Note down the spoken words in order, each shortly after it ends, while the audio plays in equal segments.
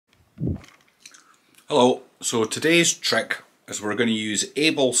Hello, so today's trick is we're going to use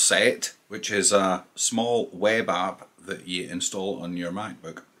AbleSet, which is a small web app that you install on your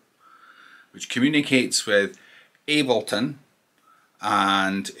MacBook, which communicates with Ableton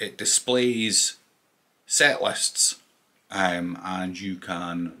and it displays set lists, and you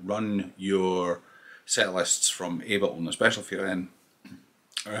can run your set lists from Ableton, especially if you're in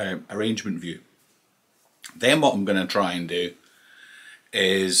arrangement view. Then what I'm going to try and do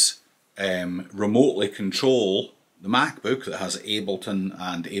is remotely control the MacBook that has Ableton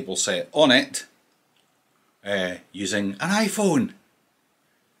and AbleSet on it using an iPhone.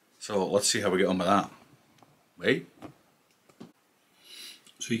 So let's see how we get on with that. Right?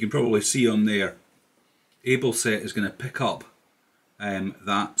 So you can probably see on there, AbleSet is going to pick up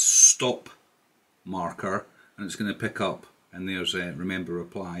that stop marker, and it's going to pick up, and there's remember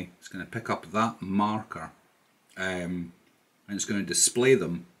reply, it's going to pick up that marker and it's going to display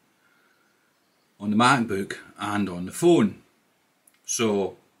them on the MacBook and on the phone.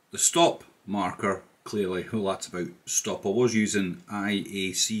 So the stop marker, clearly, well, that's about stop. I was using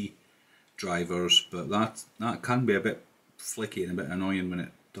IAC drivers, but that can be a bit flicky and a bit annoying when it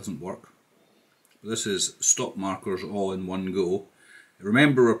doesn't work. But this is stop markers all in one go.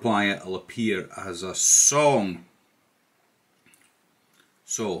 Remember reply, it'll appear as a song.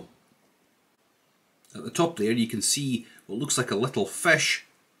 So at the top there you can see what looks like a little fish.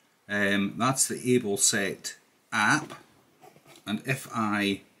 That's the AbleSet app, and if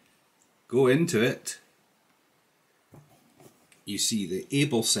I go into it, you see the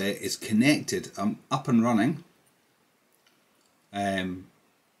AbleSet is connected. I'm up and running.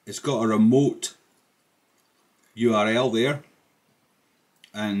 It's got a remote URL there,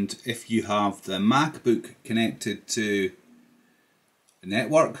 and if you have the MacBook connected to a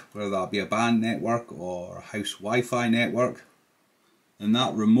network, whether that be a band network or a house Wi-Fi network, and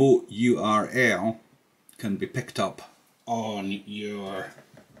that remote URL can be picked up on your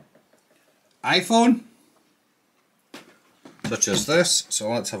iPhone, such as this.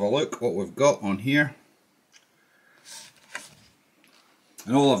 So let's have a look what we've got on here.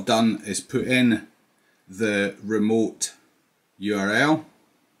 And all I've done is put in the remote URL,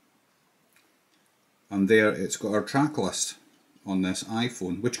 and there it's got our track list on this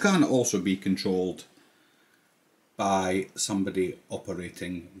iPhone, which can also be controlled by somebody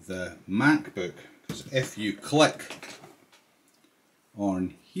operating the MacBook. Because if you click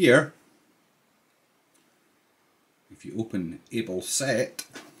on here, if you open AbleSet,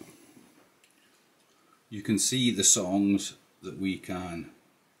 you can see the songs that we can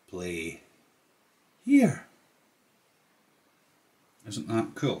play here. Isn't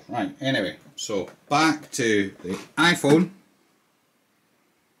that cool? Right, anyway, so back to the iPhone.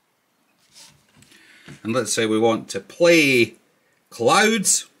 And let's say we want to play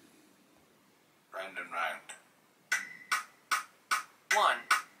Clouds. Round and round. 1,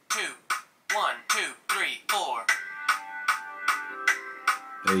 2, 1, 2, 3, 4.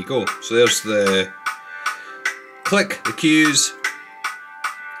 There you go. So there's the click, the cues,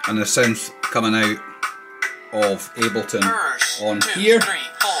 and the synth coming out of Ableton Verse, on 2, here, 3,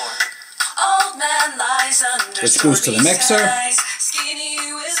 4. Old man lies under which goes to the mixer. skies,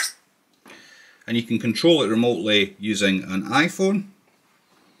 skinny with and you can control it remotely using an iPhone.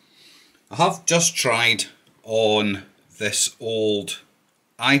 I have just tried on this old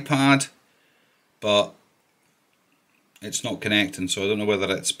iPad, but it's not connecting, so I don't know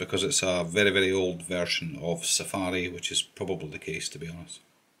whether it's because it's a very, very old version of Safari, which is probably the case, to be honest.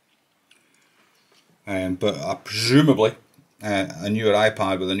 But presumably a newer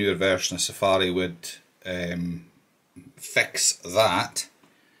iPad with a newer version of Safari would fix that.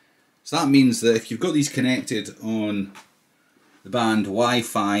 So that means that if you've got these connected on the band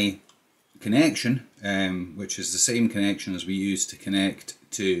Wi-Fi connection, which is the same connection as we use to connect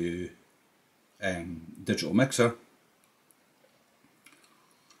to digital mixer,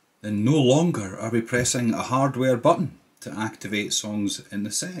 then no longer are we pressing a hardware button to activate songs in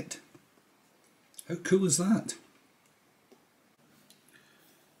the set. How cool is that?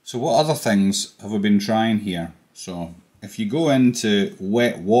 So what other things have we been trying here? So if you go into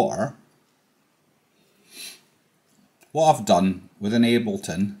wet water, what I've done within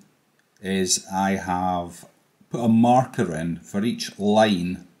Ableton is I have put a marker in for each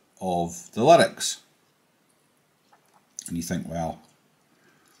line of the lyrics. And you think, well,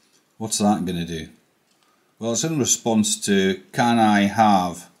 what's that going to do? Well, it's in response to, can I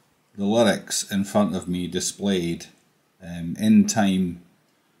have the lyrics in front of me displayed in time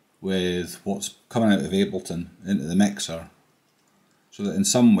with what's coming out of Ableton into the mixer, so that in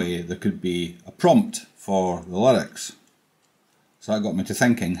some way there could be a prompt for the lyrics. So that got me to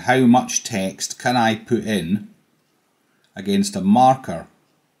thinking, how much text can I put in against a marker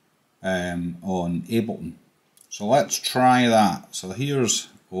on Ableton? So let's try that. So here's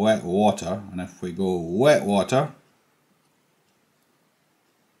wet water, and if we go wet water,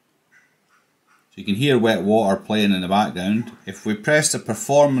 so you can hear wet water playing in the background. If we press the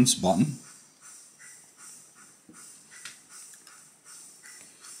performance button,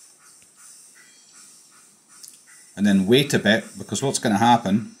 and then wait a bit, because what's going to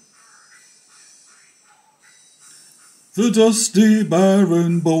happen, the dusty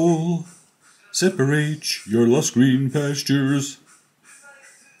barren bowl separates your lush green pastures,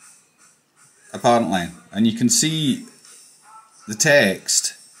 apparently, and you can see the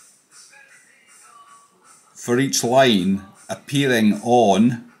text for each line appearing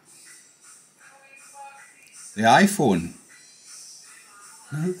on the iPhone.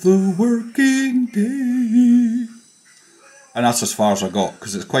 The working day. And that's as far as I got,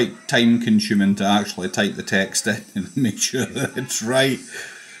 because it's quite time consuming to actually type the text in and make sure that it's right.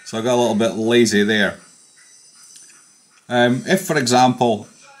 So I got a little bit lazy there. If, for example,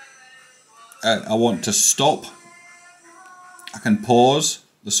 I want to stop, I can pause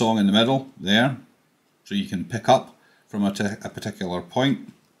the song in the middle there, so you can pick up from a particular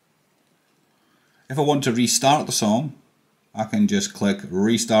point. If I want to restart the song, I can just click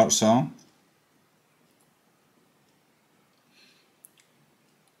Restart Song.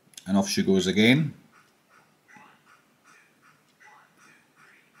 And off she goes again.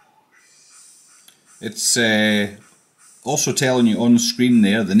 It's also telling you on screen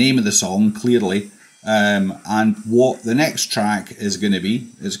there the name of the song clearly, and what the next track is going to be.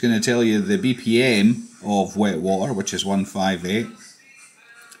 It's going to tell you the BPM of Wet Water, which is 158.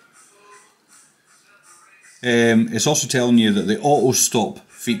 It's also telling you that the auto stop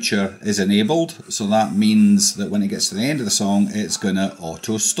feature is enabled, so that means that when it gets to the end of the song it's going to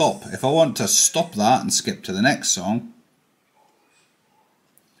auto stop. If I want to stop that and skip to the next song,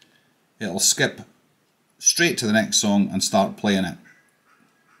 it'll skip straight to the next song and start playing it.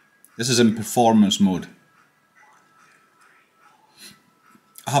 This is in performance mode.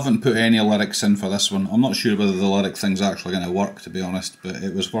 I haven't put any lyrics in for this one. I'm not sure whether the lyric thing's actually going to work, to be honest, but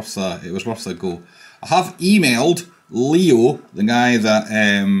it was worth a go. I have emailed Leo, the guy that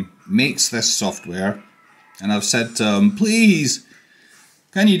makes this software, and I've said to him, please,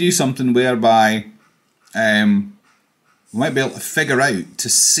 can you do something whereby we might be able to figure out to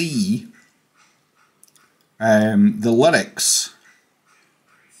see the lyrics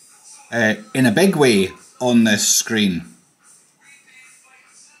in a big way on this screen.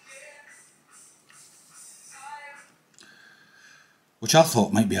 Which I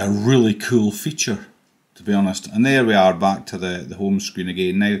thought might be a really cool feature, to be honest. And there we are, back to the home screen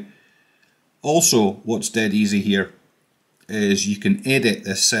again. Now, also what's dead easy here is you can edit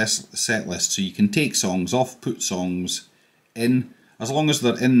this set list, so you can take songs off, put songs in, as long as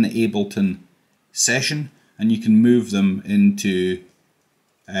they're in the Ableton session, and you can move them into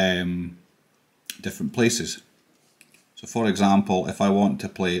different places. So for example, if I want to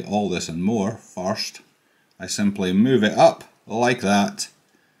play All This and More first, I simply move it up like that.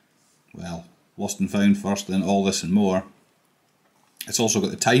 Well, Lost and Found first, then All This and More. It's also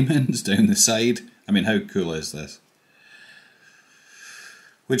got the timings down the side. I mean, how cool is this?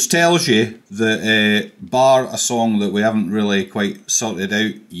 Which tells you that bar a song that we haven't really quite sorted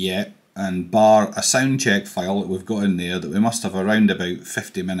out yet, and bar a sound check file that we've got in there, that we must have around about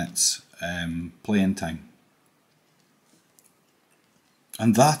 50 minutes playing time.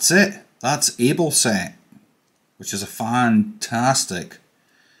 And that's it. That's AbleSet, which is a fantastic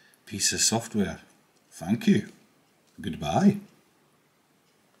piece of software. Thank you. Goodbye.